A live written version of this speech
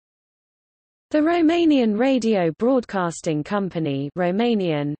The Romanian Radio Broadcasting Company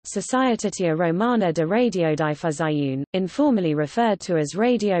Romanian, Societatea Română de Radiodifuziune, informally referred to as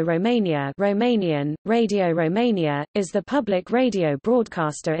Radio Romania Romanian, Radio Romania, is the public radio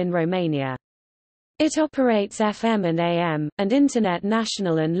broadcaster in Romania. It operates FM and AM, and Internet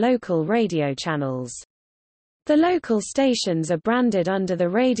national and local radio channels. The local stations are branded under the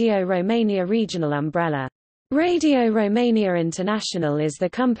Radio Romania regional umbrella. Radio Romania International is the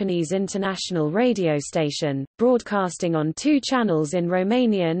company's international radio station, broadcasting on 2 channels in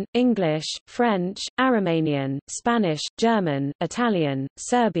Romanian, English, French, Aromanian, Spanish, German, Italian,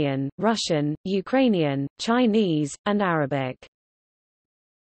 Serbian, Russian, Ukrainian, Chinese, and Arabic.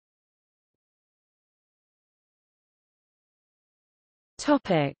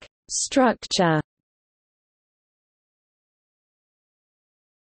 Topic: Structure.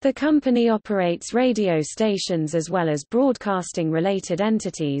 The company operates radio stations as well as broadcasting-related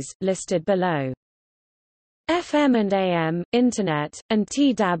entities, listed below. FM and AM, Internet, and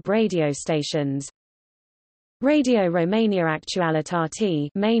TDAB radio stations. Radio Romania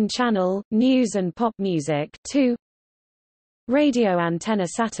Actualitate main channel, news and pop music 2. Radio Antenna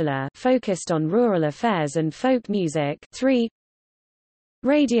Satellă focused on rural affairs and folk music 3.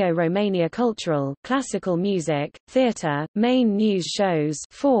 Radio Romania Cultural, classical music, theatre, main news shows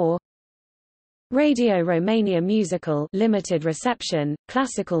 4. Radio Romania Musical, limited reception,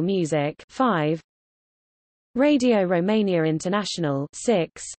 classical music 5. Radio Romania International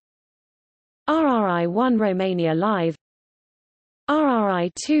 6. RRI 1 Romania Live, RRI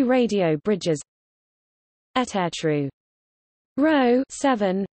 2 Radio Bridges, Etertru Ro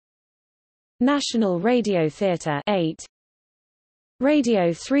 7. National Radio Theatre 8.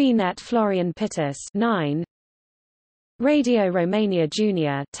 Radio 3 Net Florian Pittis 9. Radio Romania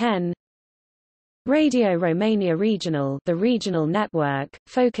Junior 10. Radio Romania Regional, the regional network,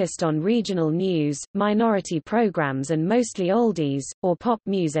 focused on regional news, minority programs and mostly oldies, or pop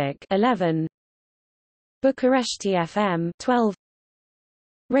music 11. Bucuresti FM 12.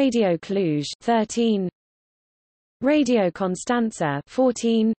 Radio Cluj 13. Radio Constanța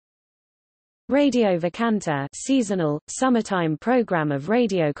 14. Radio Vacanta seasonal, summertime program of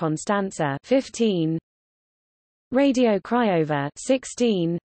Radio Constanța 15. Radio Craiova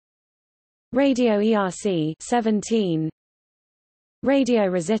 16. Radio ERC 17. Radio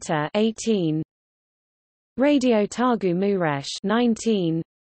Rosita 18. Radio Târgu Mureș 19.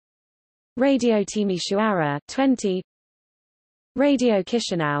 Radio Timișoara 20. Radio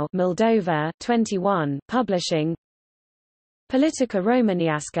Chișinău Moldova 21 publishing. Politica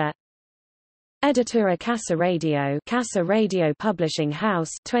Românească, Editura Casa Radio Publishing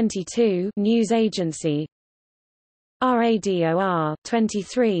House 22 news agency, RADOR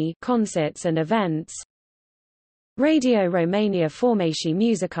 23 concerts and events, Radio Romania Formații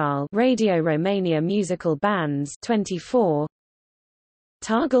Muzicale Radio Romania Musical Bands 24,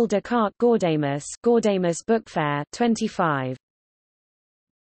 Târgul de Carte Gaudeamus Book Fair 25.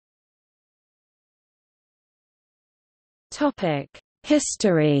 Topic: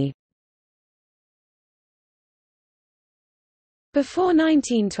 History. Before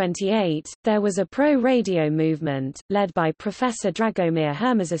 1928, there was a pro-radio movement, led by Professor Dragomir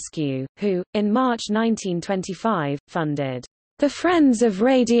Hermesescu, who, in March 1925, funded the Friends of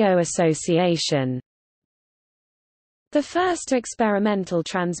Radio Association. The first experimental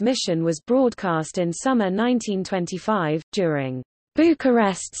transmission was broadcast in summer 1925, during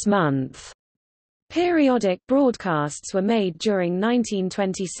Bucharest's month. Periodic broadcasts were made during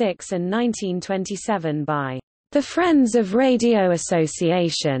 1926 and 1927 by the Friends of Radio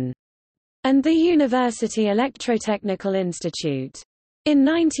Association and the University Electrotechnical Institute. In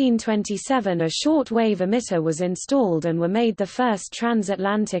 1927 a short-wave emitter was installed and were made the first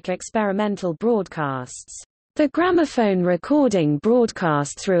transatlantic experimental broadcasts. The gramophone recording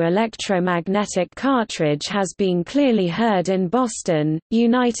broadcast through electromagnetic cartridge has been clearly heard in Boston,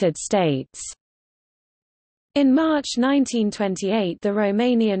 United States. In March 1928 the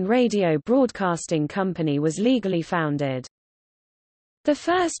Romanian Radio Broadcasting Company was legally founded. The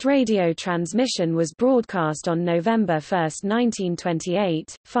first radio transmission was broadcast on November 1,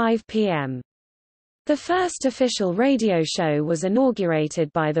 1928, 5 p.m. The first official radio show was inaugurated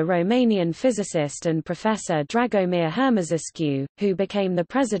by the Romanian physicist and professor Dragomir Hermesescu, who became the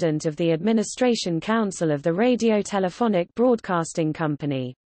president of the Administration Council of the Radio-Telephonic Broadcasting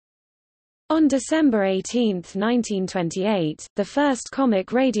Company. On December 18, 1928, the first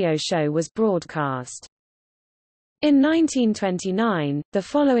comic radio show was broadcast. In 1929, the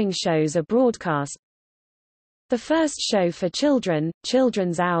following shows are broadcast. The first show for children,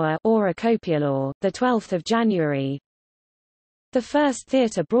 Children's Hour Ora Copiilor, the 12th of January. The first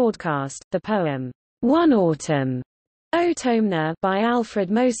theatre broadcast, the poem, One Autumn, Otomna by Alfred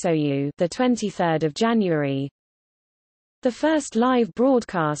Mosoiu, the 23rd of January. The first live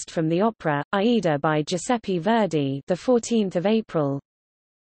broadcast from the opera, Aida by Giuseppe Verdi, the 14th of April.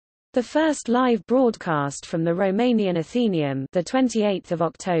 The first live broadcast from the Romanian Athenaeum, the 28th of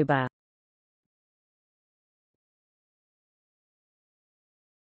October.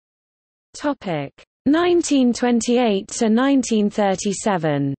 Topic 1928 to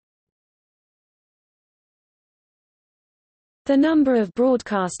 1937. The number of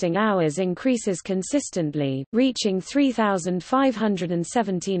broadcasting hours increases consistently, reaching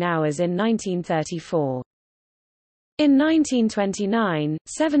 3,517 hours in 1934. In 1929,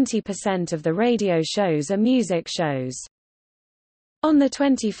 70% of the radio shows are music shows. On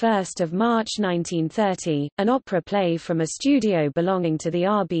 21 March 1930, an opera play from a studio belonging to the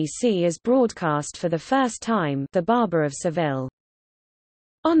RBC is broadcast for the first time, The Barber of Seville.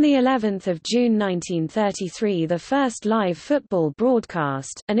 On the 11th of June 1933, the first live football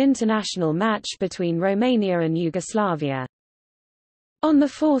broadcast, an international match between Romania and Yugoslavia. On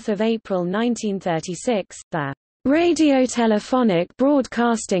 4 April 1936, the Radiotelephonic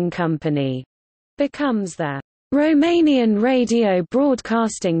Broadcasting Company becomes the Romanian Radio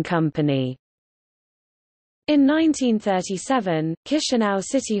Broadcasting Company. In 1937, Chișinău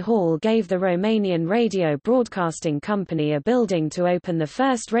City Hall gave the Romanian Radio Broadcasting Company a building to open the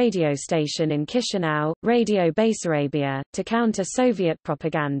first radio station in Chișinău, Radio Basarabia, to counter Soviet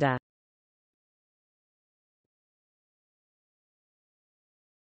propaganda.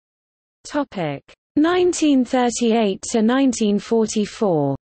 Topic 1938 to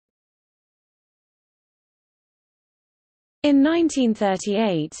 1944. In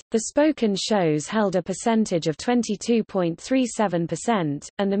 1938, the spoken shows held a percentage of 22.37%,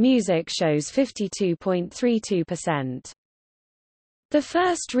 and the music shows 52.32%. The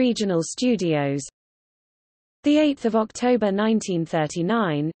first regional studios. 8 October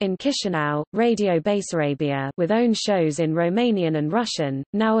 1939, in Chișinău, Radio Basarabia, with own shows in Romanian and Russian,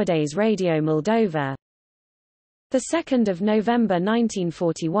 nowadays Radio Moldova. 2 November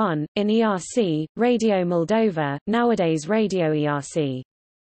 1941, in ERC, Radio Moldova, nowadays Radio ERC.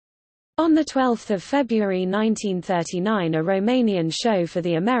 On 12 February 1939, a Romanian show for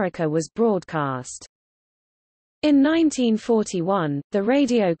the America was broadcast. In 1941, the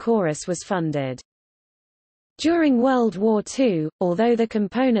radio chorus was funded. During World War II, although the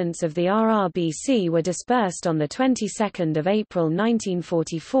components of the RRBC were dispersed on the 22nd of April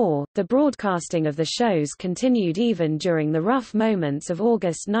 1944, the broadcasting of the shows continued even during the rough moments of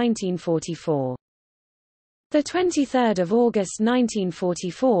August 1944. The 23rd of August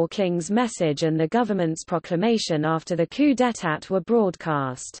 1944 King's Message and the government's proclamation after the coup d'état were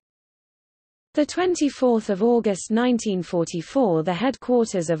broadcast. The 24th of August 1944 the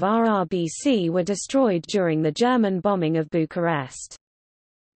headquarters of RRBC were destroyed during the German bombing of Bucharest.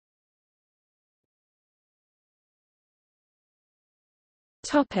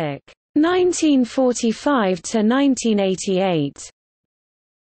 Topic 1945 to 1988.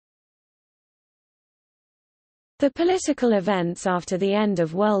 The political events after the end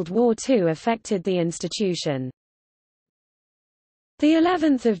of World War II affected the institution. The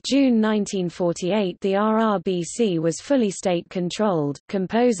 11th of June 1948 the RRBC was fully state-controlled,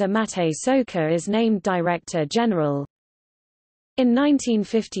 composer Matei Soca is named Director General. In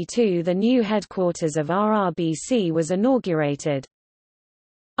 1952 the new headquarters of RRBC was inaugurated.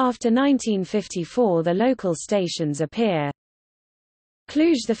 After 1954 the local stations appear.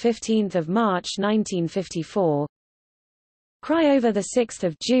 Cluj 15 March 1954. Craiova 6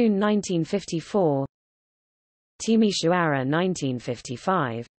 June 1954. Timișoara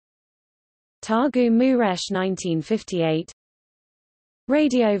 1955. Târgu Mureș 1958.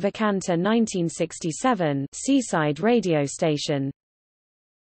 Radio Vacanta 1967 Seaside radio station.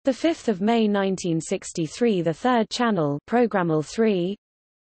 5 May 1963 the third channel Programul 3.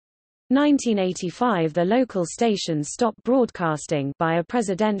 1985 the local stations stopped broadcasting by a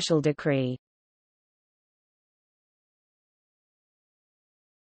presidential decree.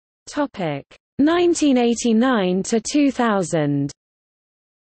 Topic 1989 to 2000.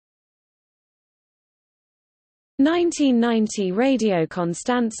 1990 Radio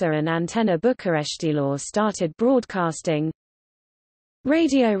Constanța and Antena Bucureștilor started broadcasting.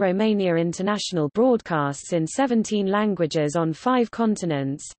 Radio Romania International broadcasts in 17 languages on 5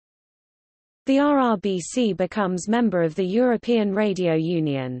 continents. The RRBC becomes member of the European Radio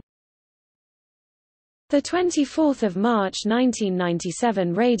Union. The 24th of March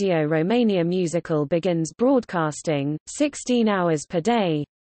 1997 Radio Romania Musical begins broadcasting, 16 hours per day.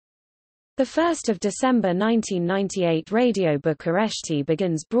 1 December 1998 Radio Bucuresti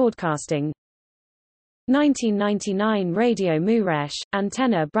begins broadcasting. 1999 Radio Mureș,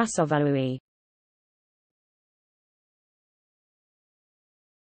 Antenna Brașovului.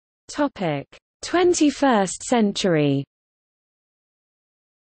 Topic: 21st century.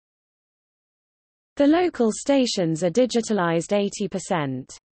 The local stations are digitalized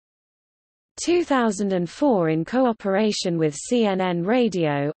 80%. 2004 in cooperation with CNN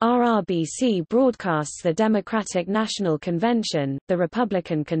Radio, RRBC broadcasts the Democratic National Convention, the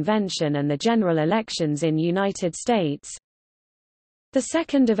Republican Convention and the general elections in United States. 2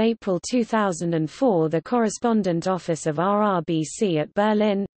 April 2004 the Correspondent Office of RRBC at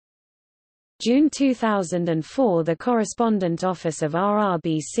Berlin. June 2004 the Correspondent Office of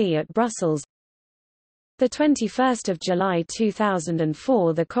RRBC at Brussels. 21 July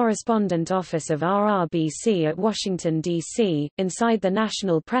 2004 the Correspondent Office of RRBC at Washington, D.C., inside the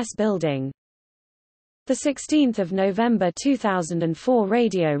National Press Building. 16 November 2004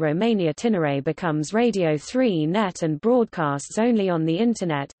 Radio Romania Tinere becomes Radio 3 Net and broadcasts only on the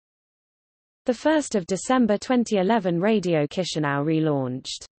Internet. 1 December 2011 Radio Chișinău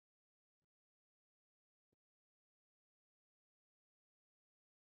relaunched.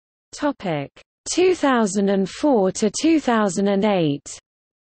 Topic 2004 to 2008.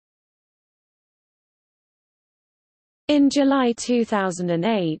 In July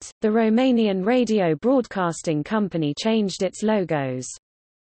 2008, the Romanian Radio Broadcasting Company changed its logos.